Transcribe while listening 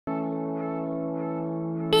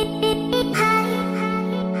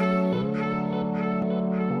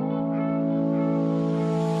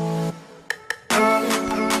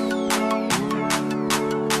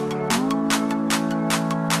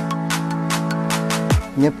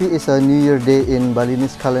Nyepi is a New Year day in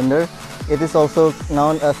Balinese calendar. It is also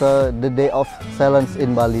known as the day of silence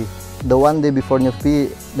in Bali. The one day before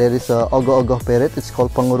Nyepi, there is a ogoh-ogoh parade. It's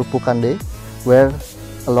called Pengerupukan Day, where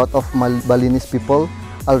a lot of Balinese people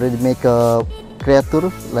already make a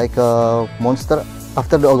creature like a monster.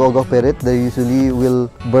 After the ogoh-ogoh parade, they usually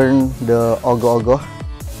will burn the ogoh-ogoh.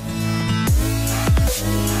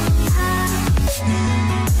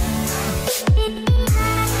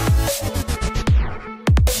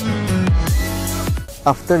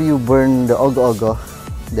 After you burn the ogoh-ogoh,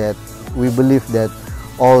 that we believe that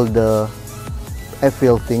all the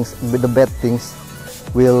evil things, the bad things,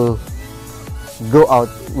 will go out,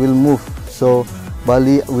 will move. So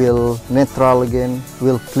Bali will neutral again,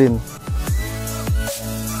 will clean.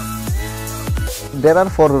 There are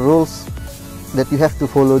 4 rules that you have to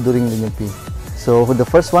follow during the Nyepi. So the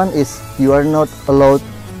first one is you are not allowed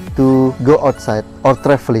to go outside or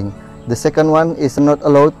traveling. The second one is not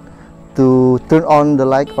allowed to turn on the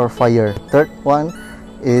light or fire. Third one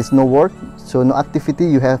is no work, so no activity,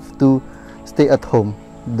 you have to stay at home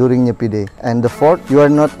during Nyepi day. And the fourth, you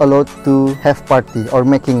are not allowed to have party or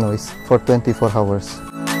making noise for 24 hours.